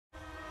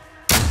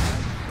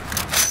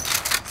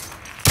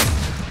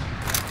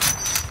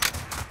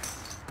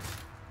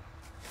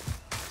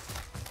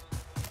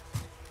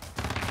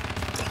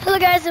Hello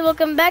guys and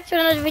welcome back to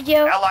another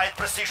video. Allied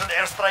precision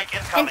airstrike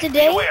incoming. And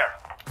today, beware.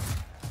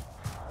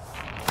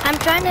 I'm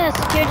trying to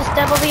secure this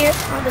step over here.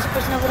 Oh, this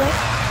person over there.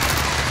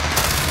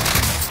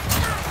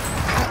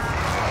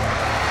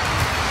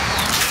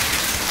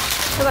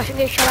 Oh gosh, I'm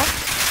getting shot at.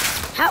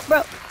 How,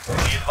 bro?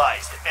 Be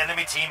advised,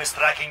 enemy team is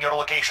tracking your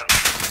location.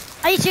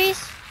 Are you serious?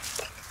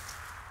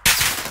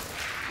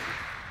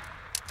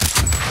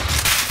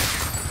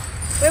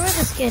 Where was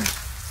this kid?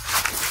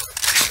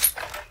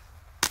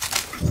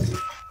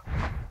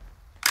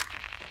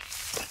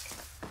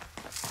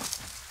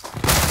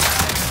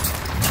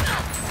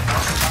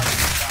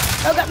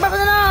 Oh god, brother,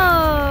 no!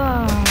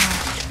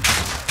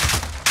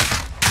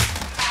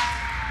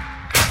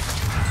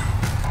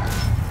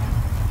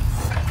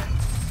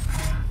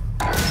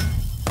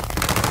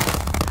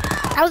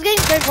 I was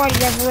getting third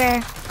parties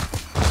everywhere.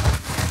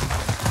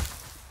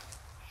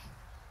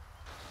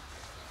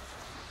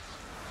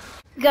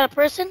 You got a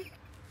person?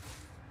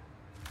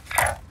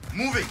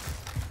 Moving.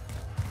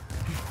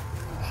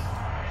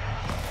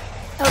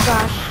 Oh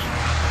gosh.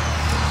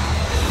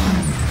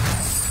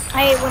 I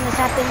hate when this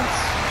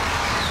happens.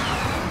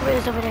 Where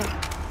is it over there?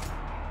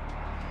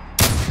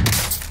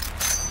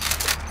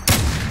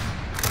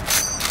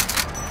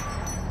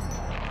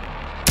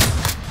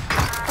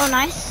 Oh,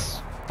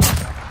 nice.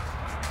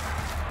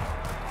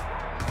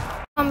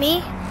 On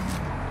me.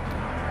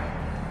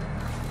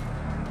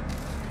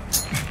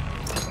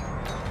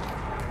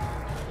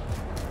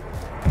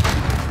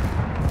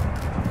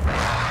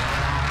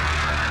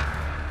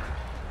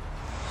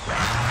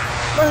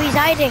 Oh, he's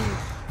hiding.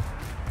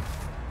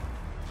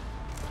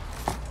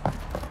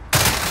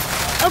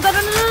 Oh god,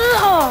 no, no, no,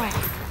 no!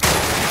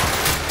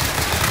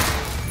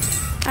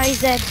 Oh,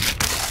 he's dead.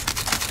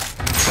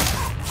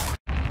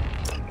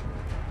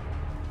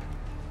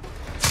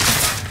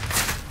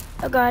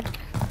 Oh god.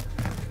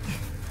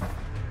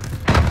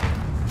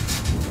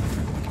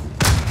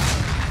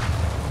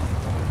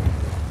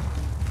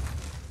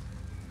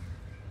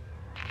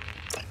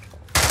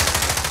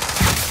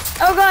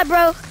 Oh god,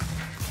 bro.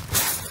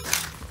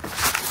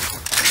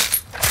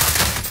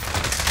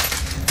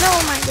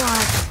 Oh my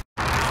god.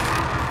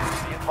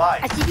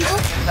 I see people.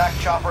 Attack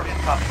chopper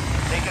incoming.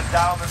 Take it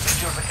down and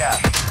secure the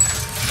cache.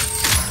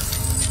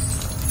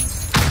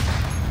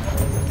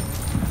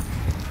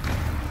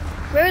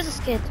 Where is this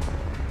kid?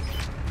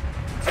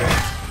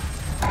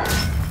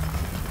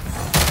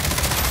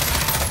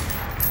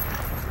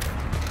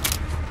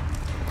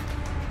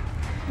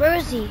 Where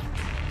is he?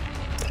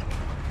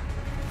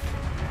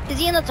 Is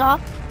he in the top?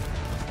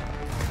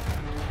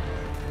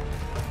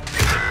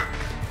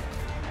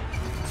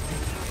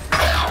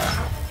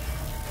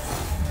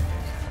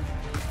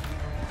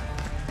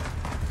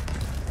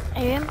 I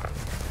hear him.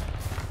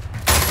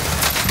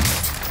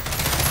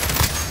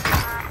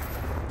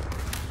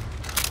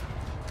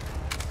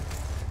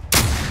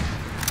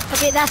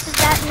 Okay, that's just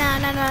that.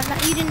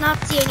 No. You did not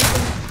see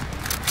anything.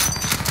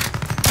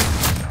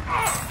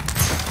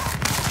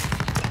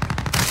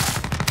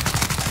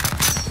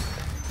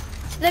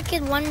 The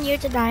kid 1 year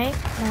to die.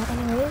 No,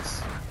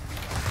 anyways.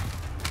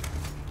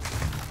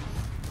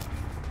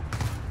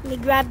 Let me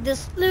grab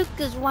this loot,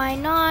 cause why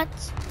not?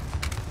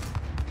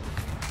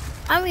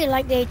 I really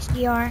like the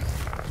HDR.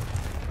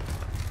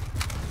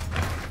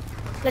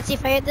 Let's see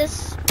if I hit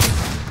this.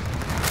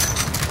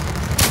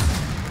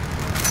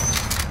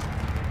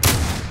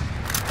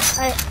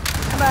 Alright,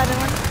 how about the other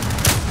one?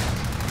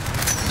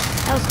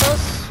 That was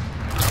close.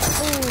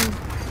 Ooh.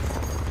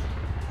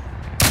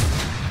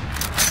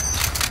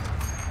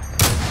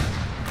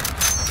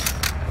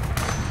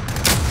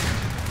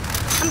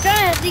 I'm trying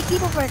to hit these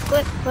people for a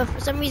clip, but for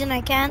some reason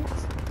I can't.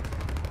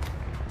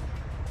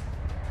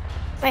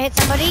 If I hit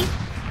somebody,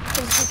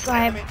 please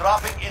subscribe. Enemy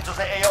dropping into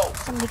the AO.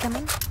 Somebody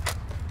coming.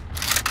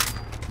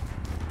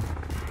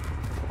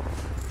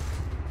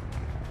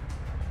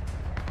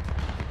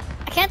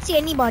 I can't see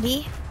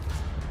anybody.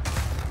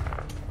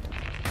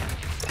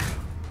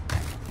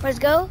 Let's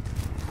go.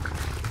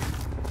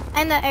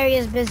 And that area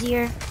is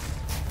busier.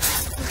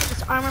 Put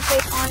this armor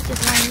plate on, because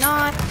why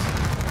not?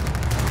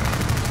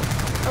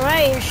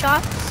 Alright, your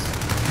shots.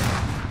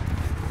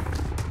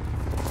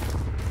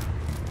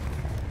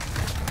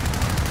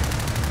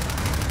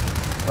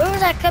 Where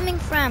was that coming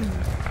from?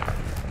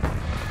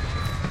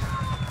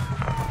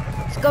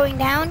 It's going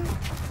down.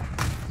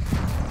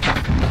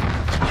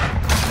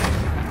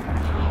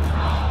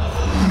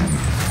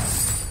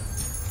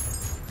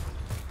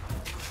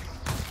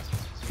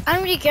 I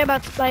don't really care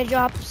about supply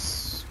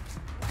drops.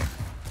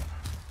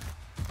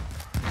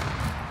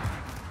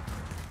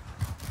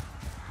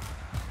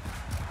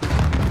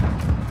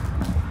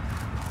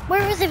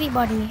 Where is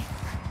everybody?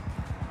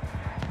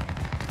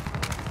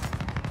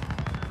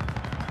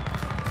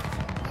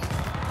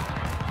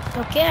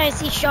 Okay, I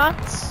see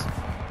shots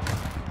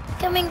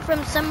coming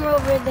from somewhere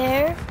over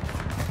there.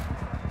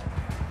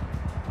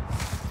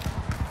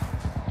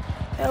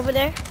 Over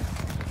there.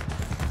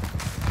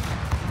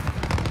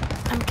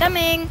 I'm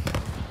coming.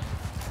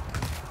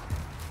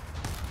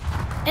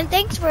 And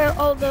thanks for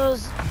all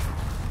those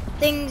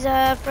things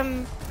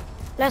from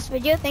last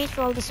video. Thanks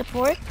for all the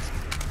support.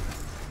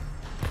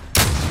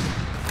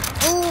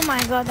 Oh my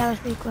god, that was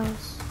pretty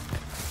close.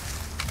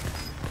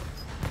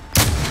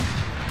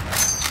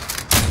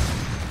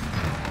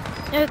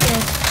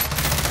 Okay.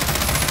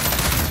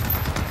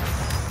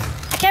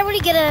 I can't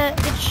really get a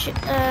good shot.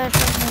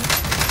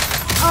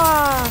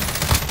 Oh.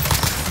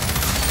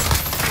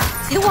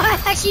 What?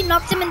 I actually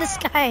knocked him in the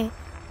sky.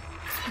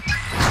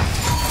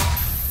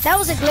 That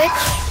was a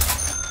glitch.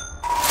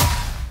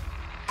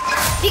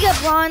 He got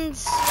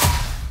bronze.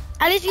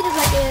 At least we did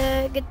like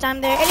a good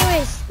time there.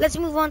 Anyways, let's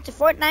move on to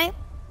Fortnite.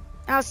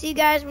 I'll see you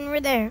guys when we're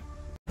there.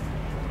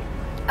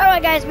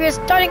 Alright guys, we're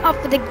starting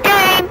off with the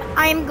game.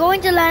 I'm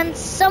going to land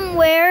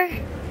somewhere.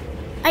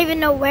 I don't even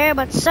know where,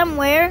 but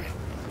somewhere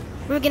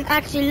we can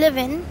actually live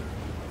in.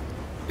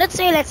 Let's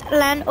say let's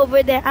land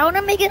over there. I want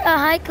to make it a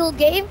high kill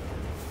game.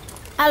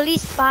 At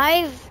least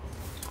 5.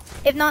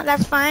 If not,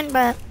 that's fine,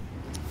 but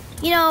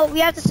you know, we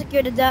have to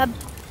secure the dub.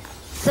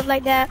 Stuff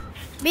like that.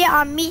 But yeah,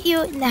 I'll meet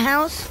you in the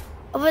house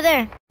over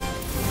there.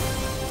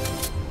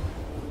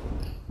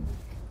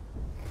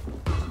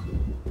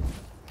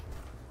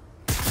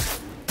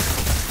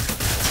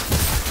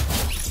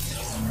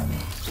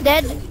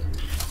 Dead.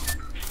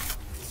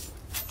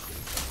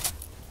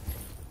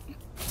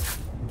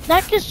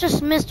 That kid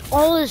just missed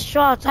all his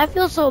shots. I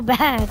feel so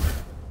bad.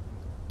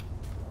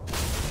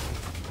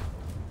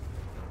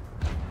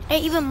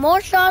 Hey, even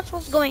more shots?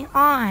 What's going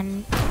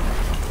on?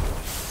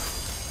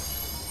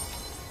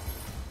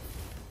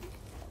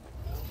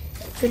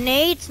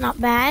 Grenades, not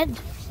bad.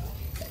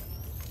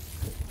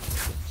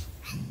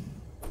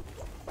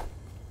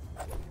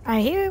 I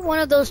hear one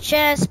of those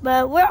chests,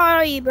 but where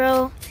are you,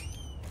 bro?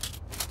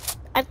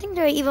 I think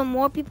there are even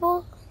more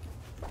people.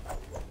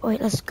 Wait,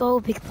 let's go,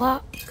 big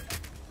pop.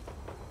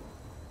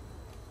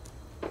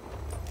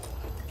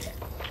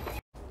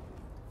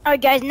 Alright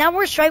guys, now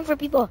we're striving for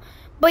people.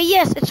 But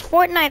yes, it's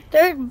Fortnite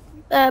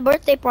 3rd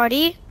birthday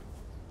party.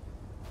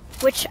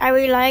 Which I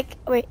really like.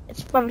 Wait,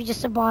 it's probably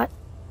just a bot.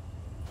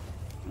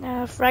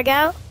 Frag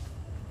out.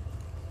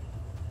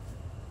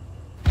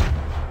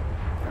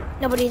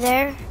 Nobody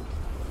there.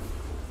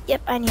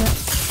 Yep, I knew it.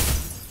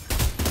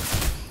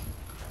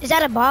 Is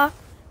that a bot?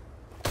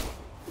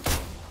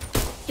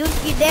 Dude,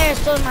 you dare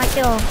stole my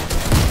kill.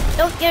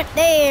 Don't get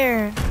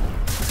there.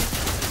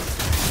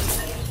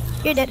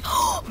 You're dead.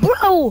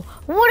 Bro,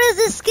 what is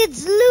this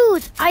kid's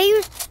loot? Are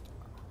you...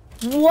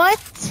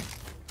 What?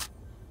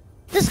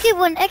 This kid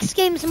went X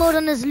Games mode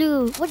on his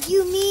loot. What do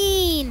you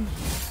mean?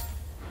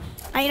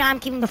 I know I'm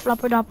keeping the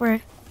flopper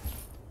dopper.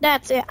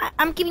 That's it.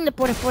 I'm keeping the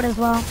porta fort as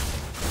well.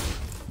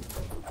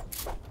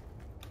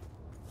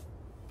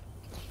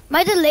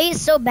 My delay is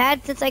so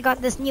bad since I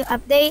got this new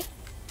update.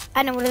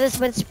 I don't know what it is,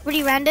 but it's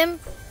pretty random.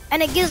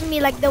 And it gives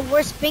me like the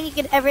worst ping you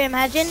could ever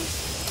imagine.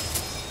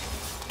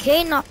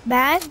 Okay, not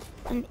bad.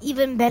 An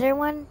even better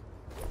one.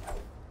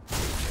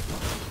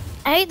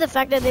 I hate the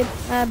fact that they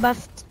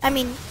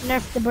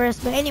nerfed the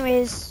burst. But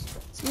anyways,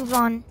 let's move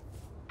on.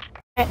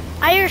 Right.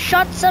 I hear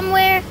shot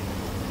somewhere.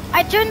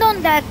 I turned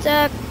on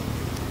that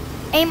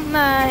aim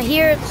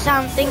here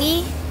sound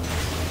thingy.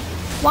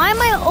 Why am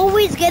I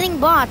always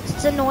getting bots?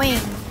 It's annoying.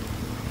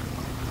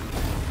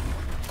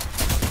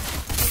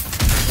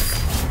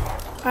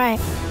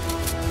 Alright.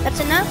 That's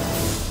enough.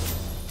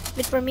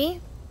 Good for me.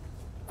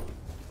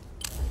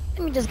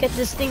 Let me just get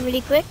this thing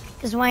really quick,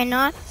 because why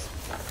not?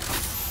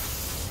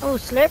 Oh,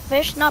 slurp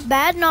fish. Not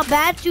bad, not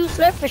bad. 2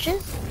 slurp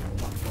fishes.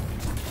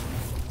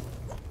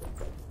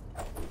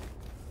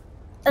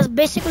 That's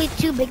basically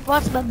 2 big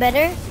pots, but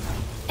better.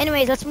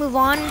 Anyways, let's move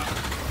on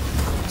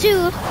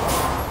to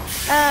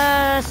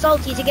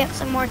Salty to get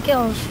some more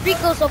kills. 3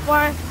 kills so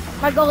far.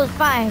 My goal is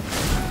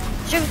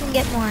 5. Sure we can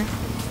get more.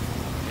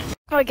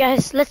 Alright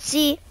guys, let's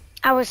see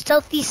our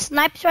stealthy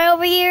snipes right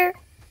over here.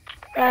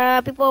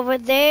 People over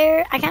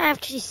there. I can't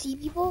actually see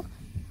people.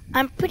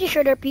 I'm pretty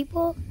sure they're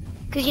people.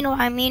 Because you know what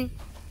I mean.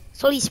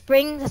 Sully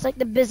Springs, that's like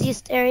the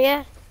busiest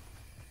area.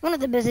 One of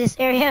the busiest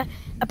area.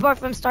 Apart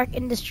from Stark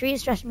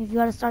Industries. Trust me, if you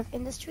go to Stark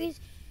Industries,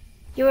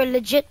 you're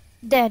legit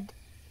dead.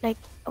 Like,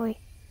 oh wait.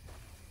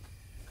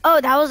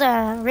 Oh, that was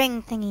a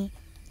ring thingy.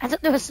 I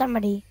thought there was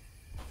somebody.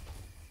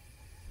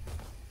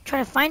 Try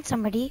to find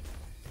somebody.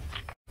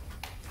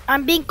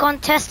 I'm being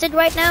contested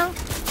right now.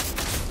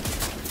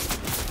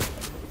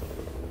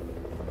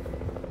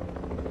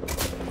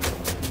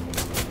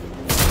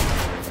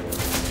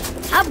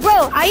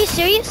 Bro, are you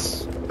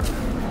serious?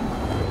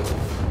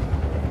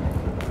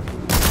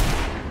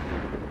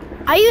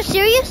 Are you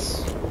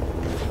serious?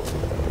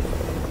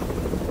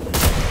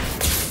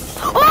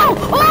 Oh!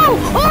 Oh!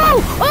 Oh!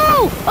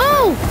 Oh!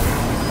 Oh!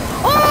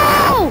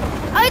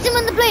 Oh! I hit him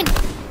on the plane.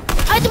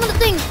 I hit him on the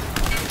thing.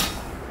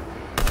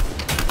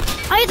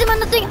 I hit him on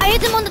the thing. I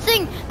hit him on the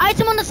thing. I hit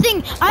him on the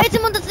thing. I hit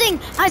him on the thing.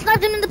 I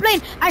sniped him in the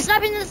plane. I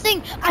sniped him in the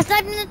thing. I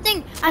sniped him in the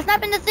thing. I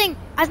sniped in the thing.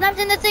 I sniped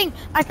in the thing.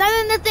 I sniped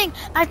in the thing.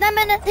 I sniped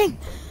in the thing.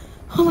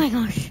 Oh my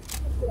gosh.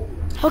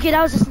 Okay,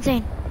 that was just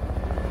insane.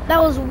 That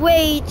was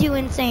way too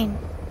insane.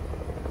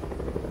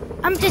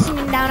 I'm chasing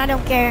him down. I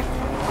don't care.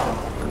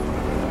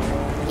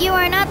 You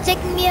are not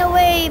taking me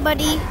away,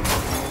 buddy.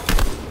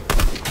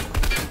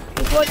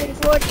 34,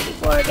 34,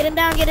 34. Get him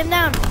down. Get him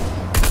down.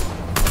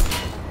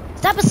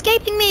 Stop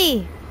escaping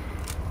me!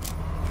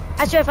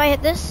 I swear if I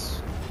hit this...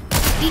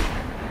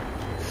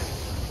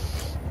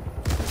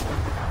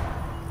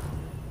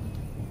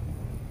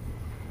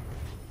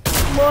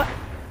 What?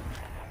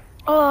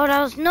 Oh, that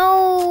was...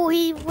 No,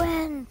 he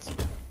went.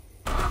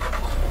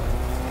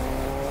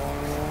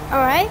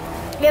 Alright.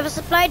 We have a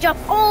supply drop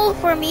all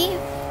for me.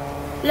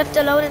 Left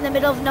alone in the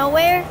middle of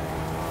nowhere.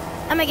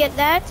 I'm gonna get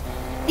that.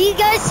 These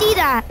guys see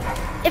that.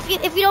 If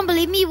you don't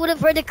believe me, you would have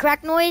heard the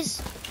crack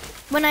noise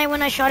when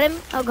I shot him.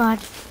 Oh god.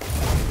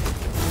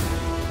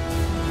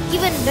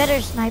 Even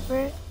better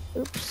sniper.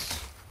 Oops.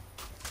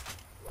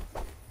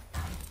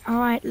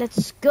 Alright,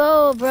 let's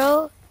go,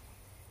 bro.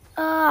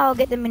 I'll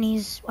get the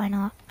minis. Why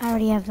not? I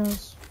already have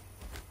those.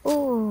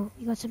 Oh,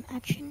 you got some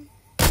action.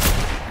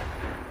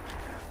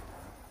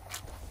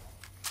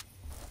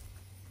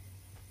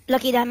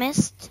 Lucky that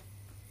missed.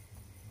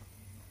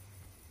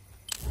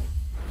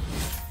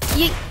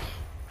 Yeet.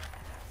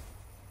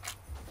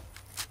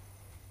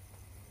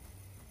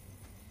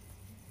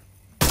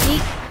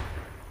 Yeet.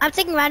 I'm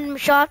taking random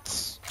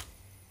shots.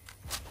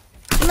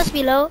 He must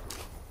be low.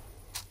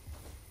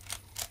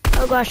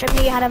 Oh gosh, I'm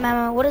really out of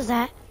ammo. What is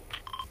that?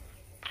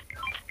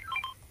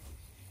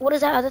 What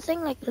is that other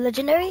thing? Like the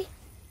legendary?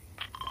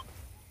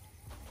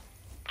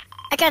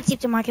 I can't see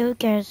to market, who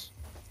cares?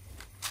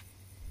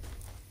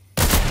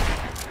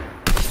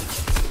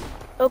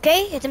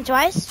 Okay, hit him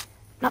twice.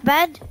 Not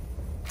bad.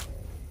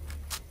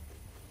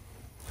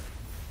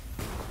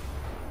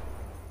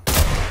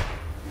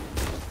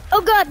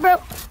 Oh god, bro!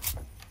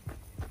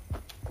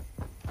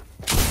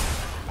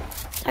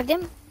 Tagged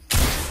him.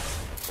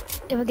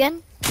 Hit him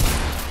again.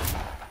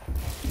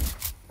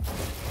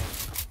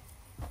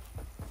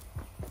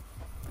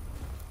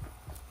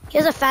 He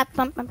has a fat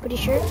pump, I'm pretty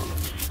sure.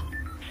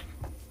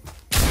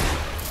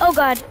 Oh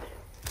god.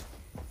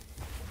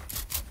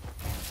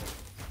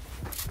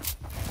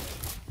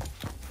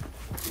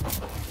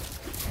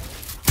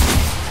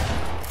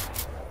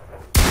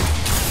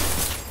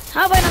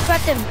 How have I not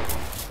cracked him?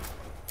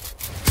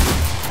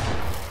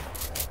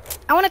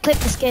 I want to clip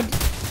this kid.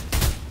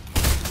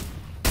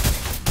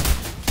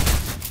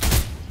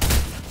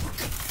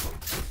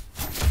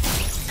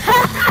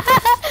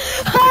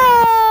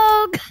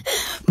 Oh,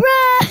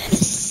 bruh!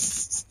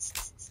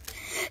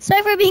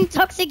 Sorry for being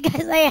toxic,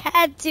 guys. I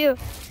had to.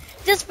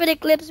 Just for the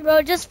clips,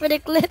 bro. Just for the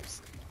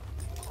clips.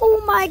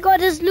 Oh my god,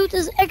 this loot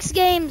is X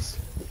Games.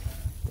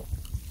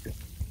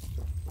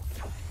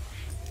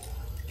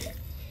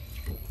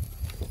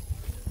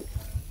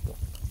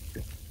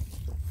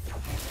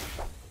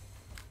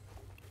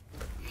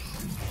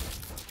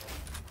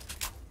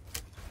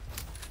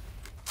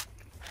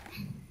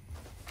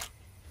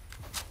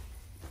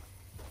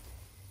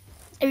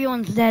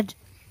 Everyone's dead.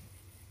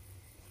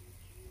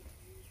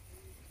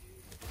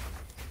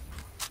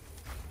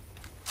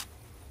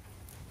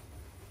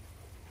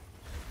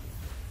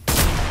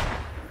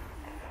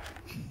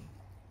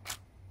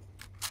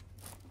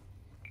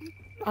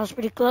 That was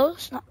pretty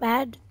close, not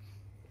bad.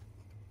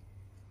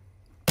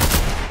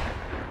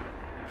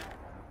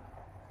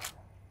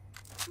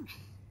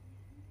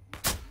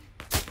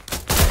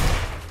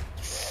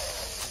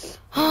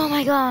 Oh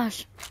my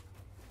gosh.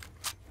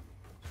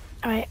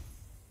 Alright.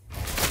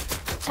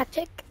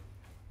 Tactic.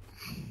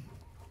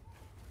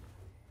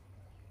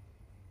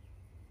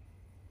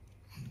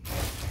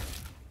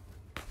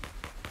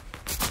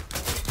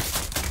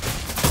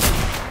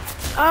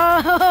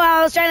 Oh,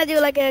 I was trying to do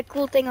like a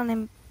cool thing on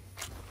him.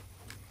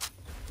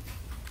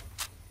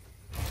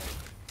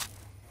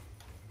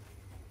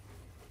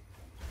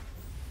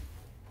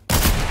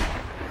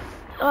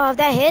 Oh,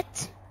 that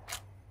hit.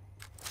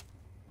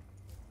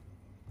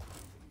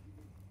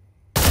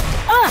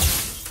 Ah!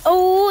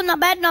 Oh, not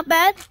bad, not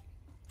bad.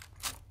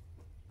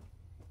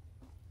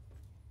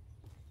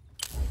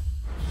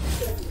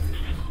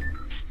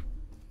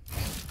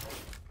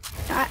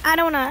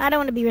 I don't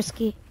wanna be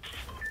risky.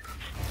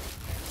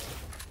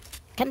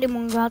 Can do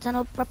mongrel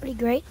tunnel properly,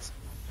 great.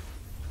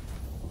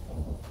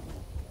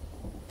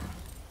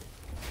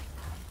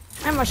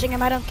 I'm rushing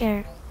him, I don't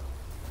care.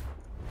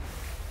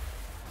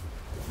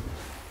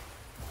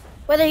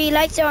 Whether he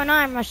likes it or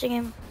not, I'm rushing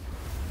him.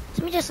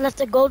 Somebody just left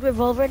a gold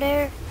revolver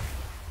there.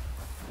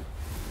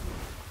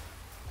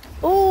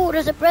 Oh,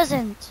 there's a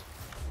present.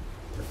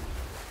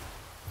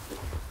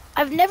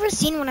 I've never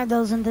seen one of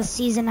those in this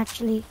season,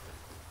 actually.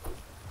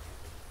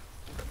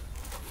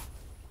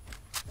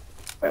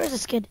 Where is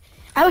this kid?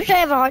 I wish I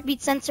have a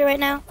heartbeat sensor right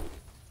now.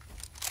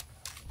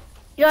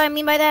 You know what I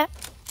mean by that?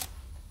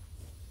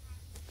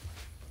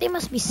 They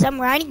must be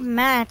somewhere. I need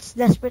mats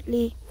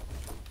desperately.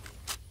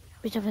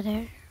 Who's over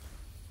there?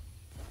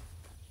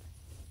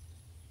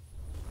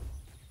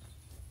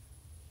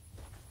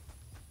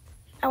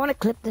 I want to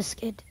clip this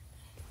kid.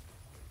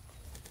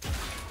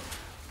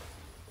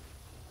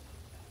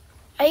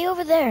 Are you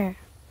over there?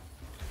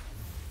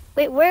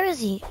 Wait, where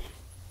is he?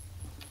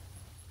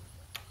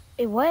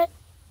 Wait, what?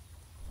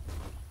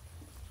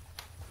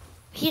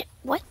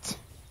 What?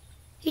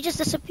 He just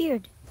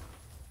disappeared.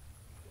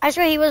 I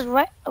swear he was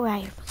right. Oh, I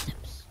hear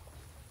footsteps.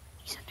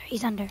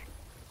 He's under.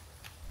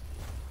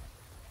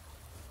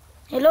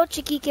 Hello,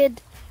 Cheeky Kid.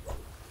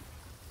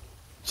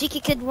 Cheeky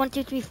Kid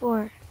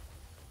 1234.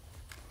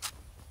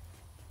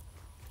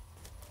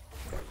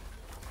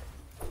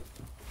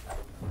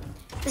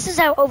 This is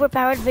how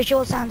overpowered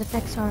visual sound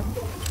effects are.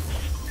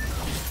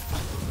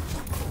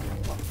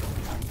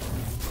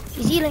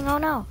 He's healing, oh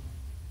no.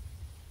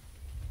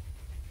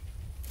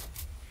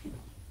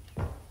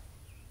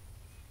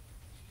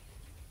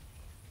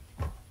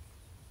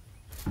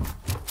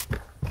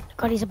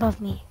 God, he's above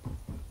me.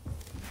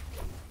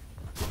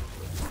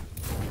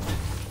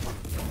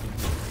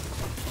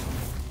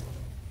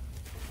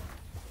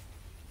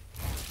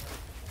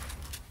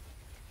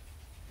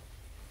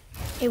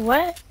 Hey,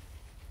 what?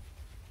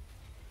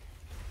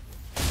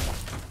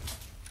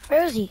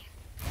 Where is he?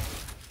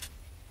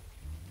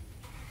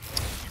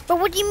 But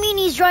what do you mean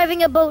he's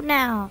driving a boat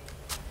now?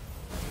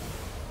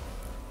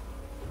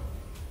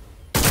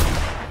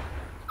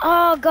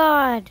 Oh,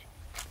 God.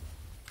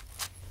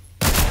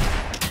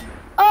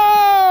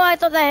 Oh, I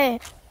thought that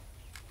hit.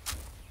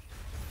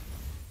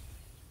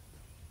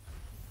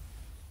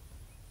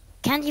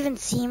 Can't even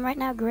see him right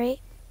now, great.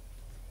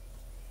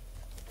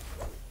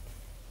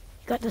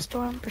 Got the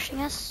storm pushing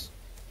us.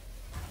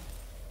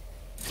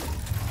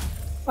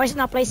 Why is it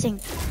not placing?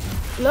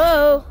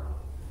 Hello?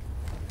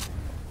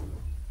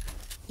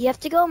 You have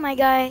to go, my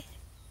guy.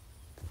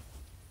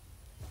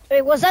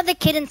 Wait, was that the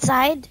kid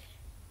inside?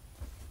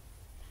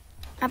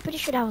 I'm pretty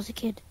sure that was the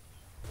kid.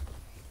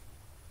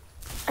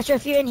 Not sure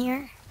if you're in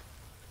here.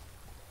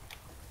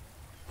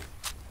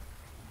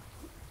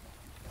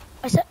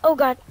 I said, oh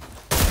God.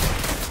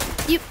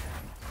 You.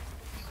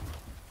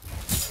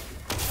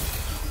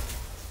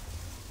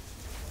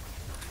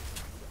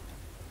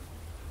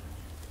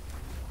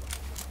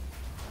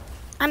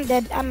 I'm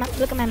dead.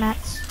 Look at my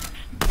mats.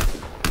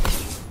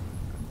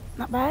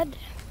 Not bad.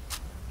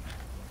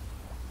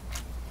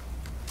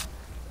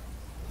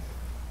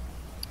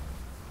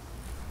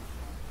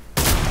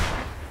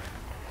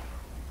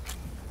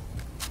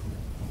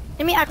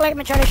 Let me act like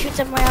I'm trying to shoot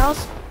somewhere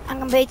else.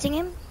 I'm baiting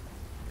him.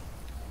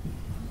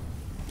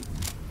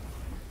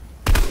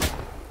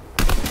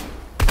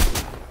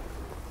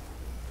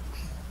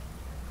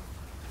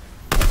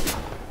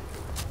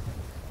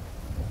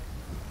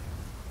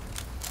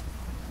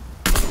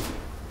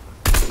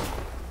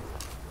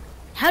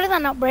 How did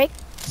that not break?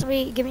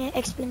 Somebody give me an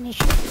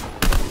explanation.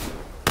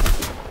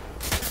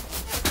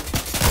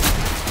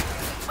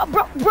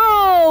 Oh,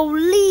 bro,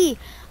 Lee!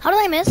 How did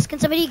I miss? Can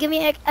somebody give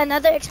me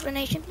another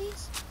explanation,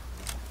 please?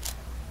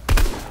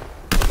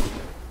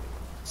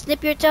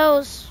 Snip your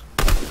toes.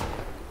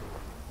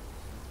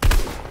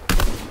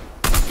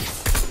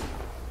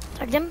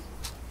 Tagged him.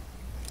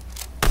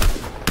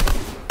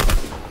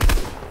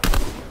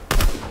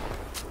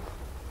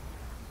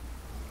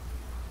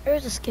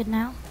 Where's this kid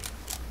now?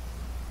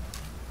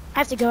 I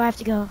have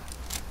to go.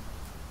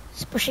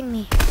 He's pushing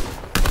me.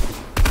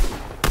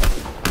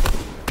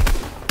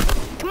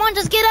 Come on,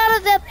 just get out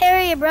of that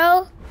area,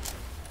 bro.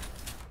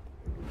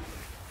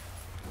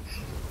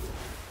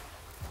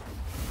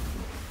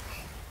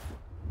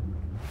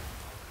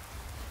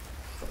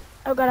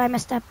 Oh God, I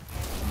messed up.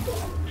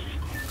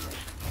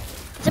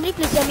 Somebody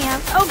please get me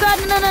out. Oh God,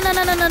 no.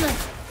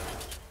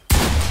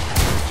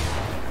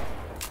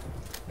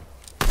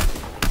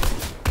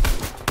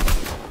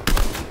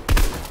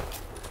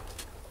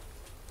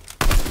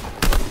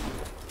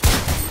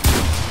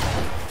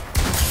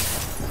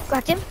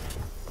 Cracked him.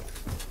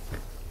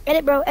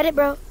 Edit, bro. Edit,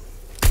 bro.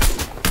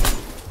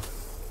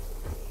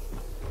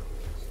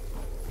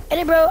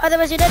 Edit, bro.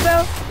 Otherwise, you're dead,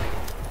 bro.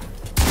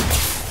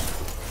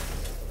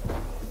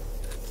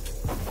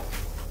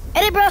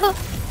 Edit, bro.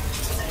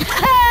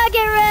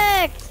 Get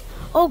wrecked.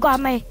 Oh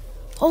God, my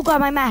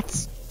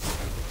mats.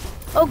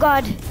 Oh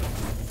God.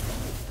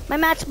 My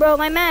mats, bro.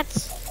 My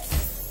mats,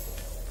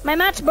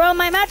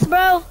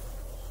 bro.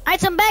 I had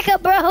some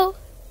backup, bro.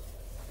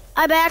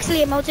 I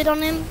actually emoted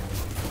on him.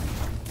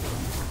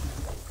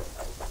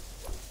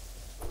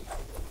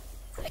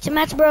 It's a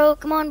match, bro.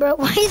 Come on, bro.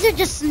 Why is there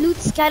just loot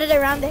scattered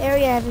around the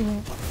area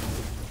everywhere?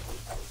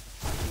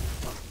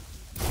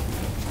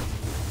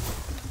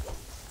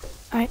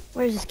 Alright,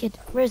 where's this kid?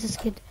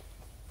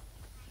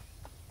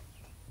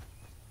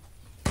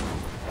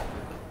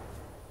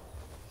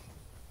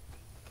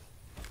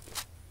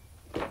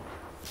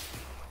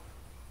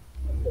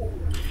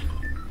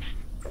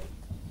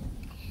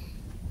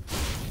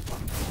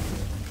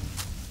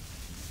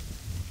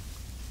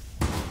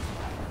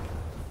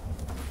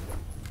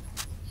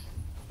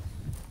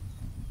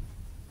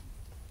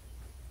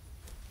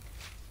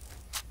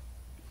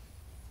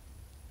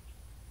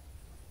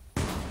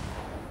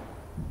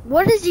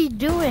 What is he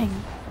doing?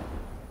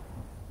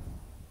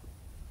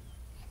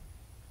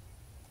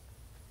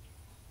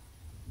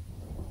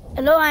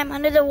 Hello, I'm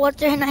under the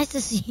water. Nice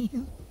to see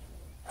you.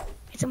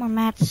 Get some more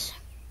mats.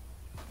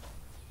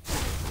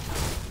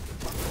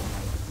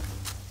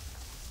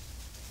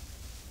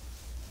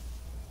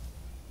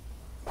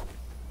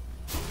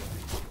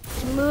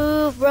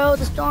 Move, bro,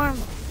 the storm.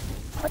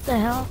 What the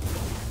hell?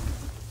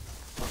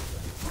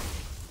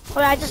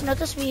 Oh, I just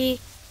noticed we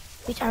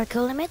reached our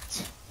kill limit.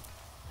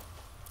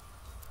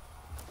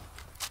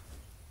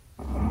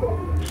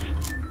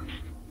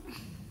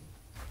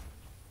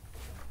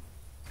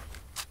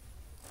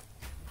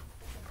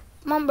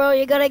 Come on, bro.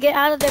 You gotta get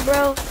out of there,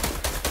 bro.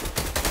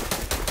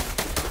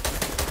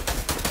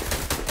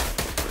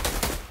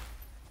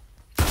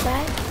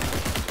 Back.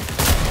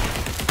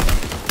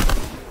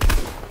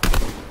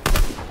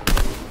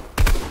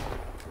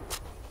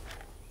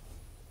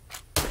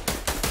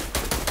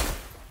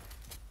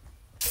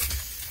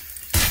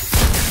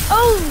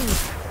 Oh!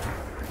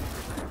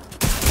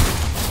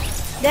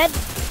 Dead.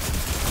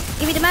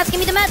 Give me the mats, give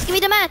me the mats, give me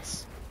the mats.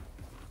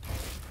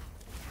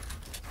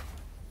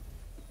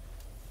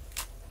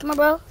 Come on,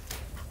 bro.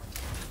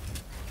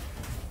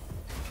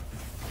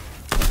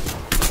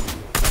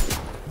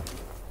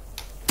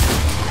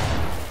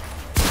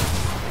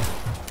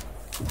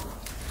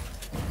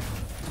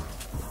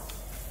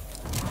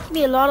 Give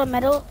me a lot of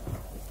metal.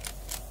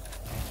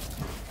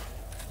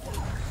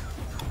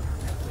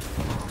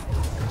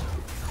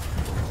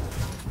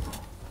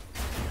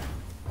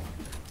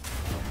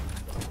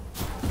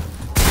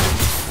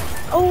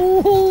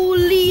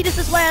 Holy, this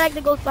is why I like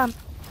the gold pump.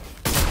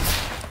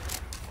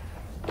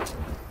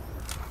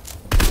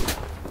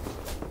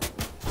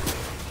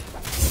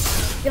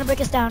 Gonna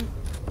break us down.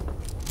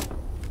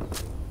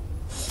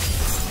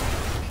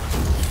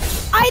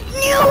 I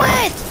knew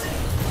it!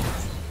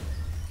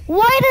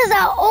 Why does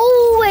that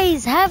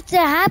always have to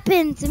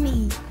happen to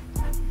me?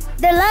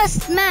 The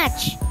last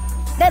match,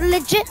 that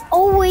legit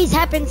always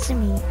happens to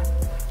me.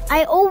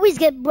 I always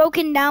get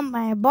broken down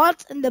by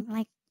bots and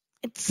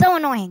it's so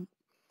annoying.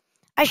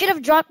 I should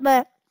have dropped,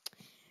 but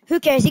who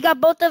cares? He got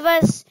both of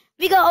us.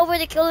 We got over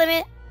the kill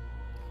limit.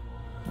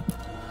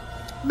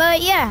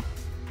 But yeah,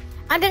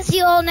 I'm gonna see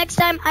you all next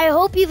time. I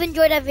hope you've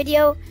enjoyed that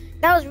video.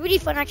 That was really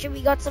fun actually.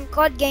 We got some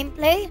COD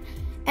gameplay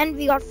and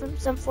we got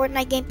some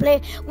Fortnite gameplay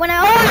when I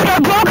always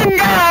get broken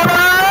down.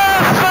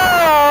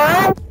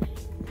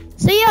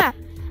 So yeah,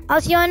 I'll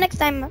see you all next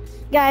time,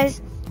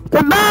 guys.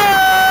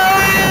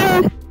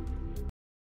 Goodbye.